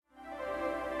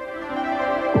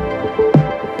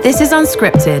This is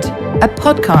Unscripted, a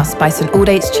podcast by St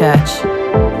Aldate's Church.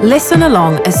 Listen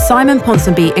along as Simon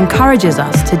Ponsonby encourages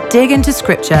us to dig into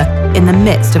Scripture in the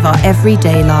midst of our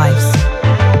everyday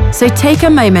lives. So take a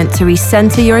moment to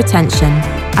recenter your attention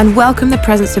and welcome the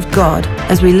presence of God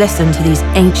as we listen to these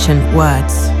ancient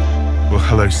words. Well,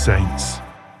 hello, saints,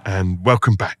 and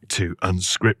welcome back to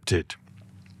Unscripted.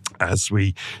 As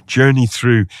we journey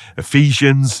through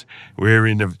Ephesians, we're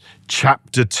in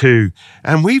chapter 2,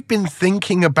 and we've been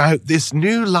thinking about this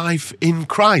new life in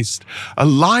Christ, a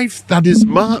life that is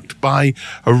marked by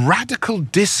a radical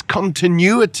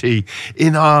discontinuity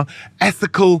in our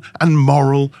ethical and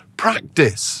moral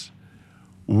practice.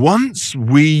 Once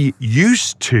we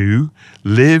used to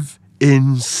live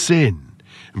in sin,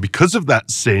 and because of that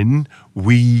sin,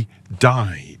 we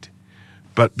died.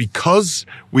 But because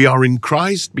we are in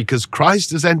Christ, because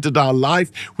Christ has entered our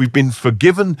life, we've been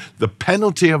forgiven the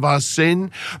penalty of our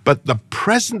sin, but the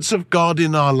presence of God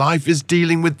in our life is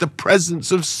dealing with the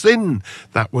presence of sin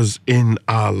that was in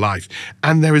our life.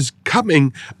 And there is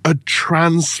coming a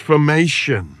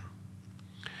transformation.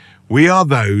 We are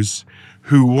those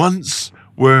who once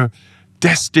were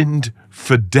destined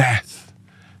for death,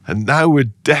 and now we're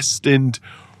destined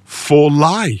for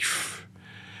life.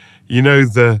 You know,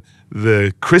 the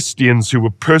Christians who were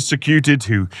persecuted,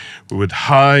 who would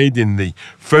hide in the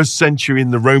first century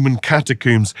in the Roman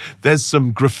catacombs, there's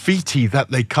some graffiti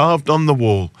that they carved on the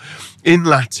wall in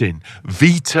Latin: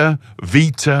 Vita,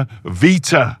 Vita,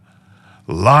 Vita.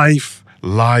 Life,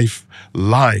 life,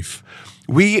 life.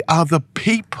 We are the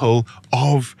people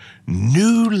of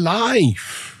new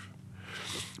life.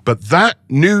 But that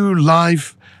new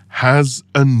life has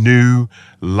a new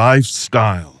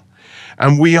lifestyle.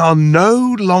 And we are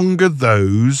no longer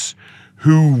those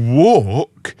who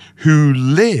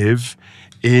live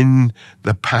in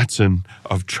the pattern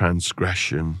of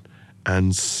transgression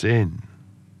and sin.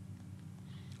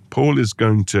 Paul is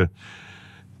going to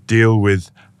deal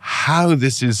with how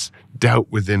this is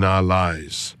dealt with in our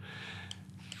lives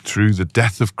through the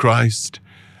death of Christ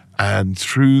and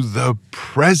through the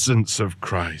presence of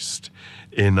Christ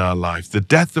in our life. The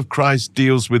death of Christ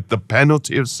deals with the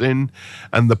penalty of sin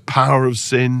and the power of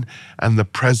sin, and the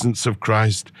presence of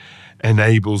Christ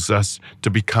enables us to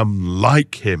become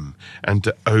like him and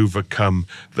to overcome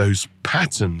those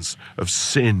patterns of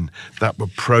sin that were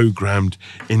programmed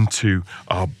into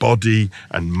our body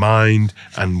and mind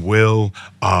and will,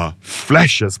 our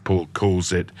flesh, as Paul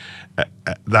calls it,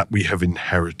 that we have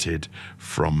inherited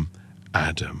from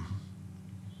Adam.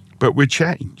 But we're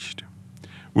changed.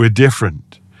 We're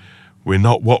different. We're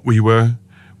not what we were.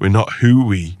 We're not who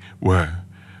we were.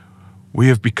 We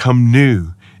have become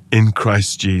new in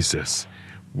Christ Jesus.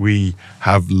 We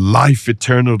have life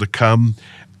eternal to come,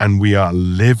 and we are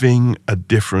living a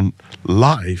different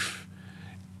life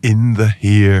in the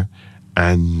here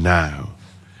and now.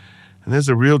 And there's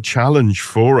a real challenge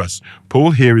for us.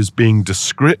 Paul here is being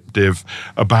descriptive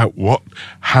about what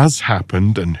has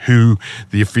happened and who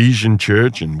the Ephesian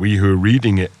church and we who are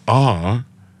reading it are.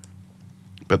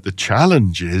 But the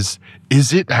challenge is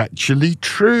it actually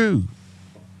true?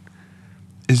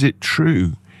 Is it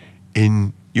true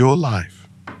in your life?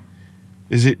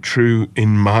 Is it true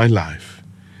in my life?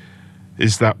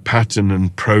 Is that pattern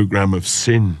and program of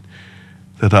sin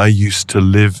that I used to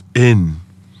live in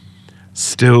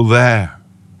still there?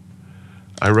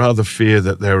 I rather fear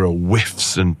that there are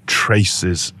whiffs and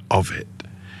traces of it,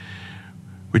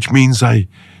 which means I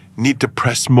need to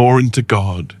press more into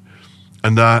God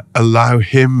and allow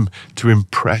him to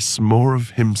impress more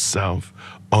of himself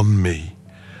on me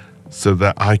so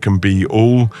that I can be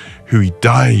all who he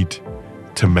died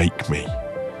to make me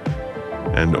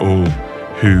and all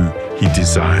who he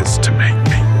desires to make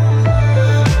me.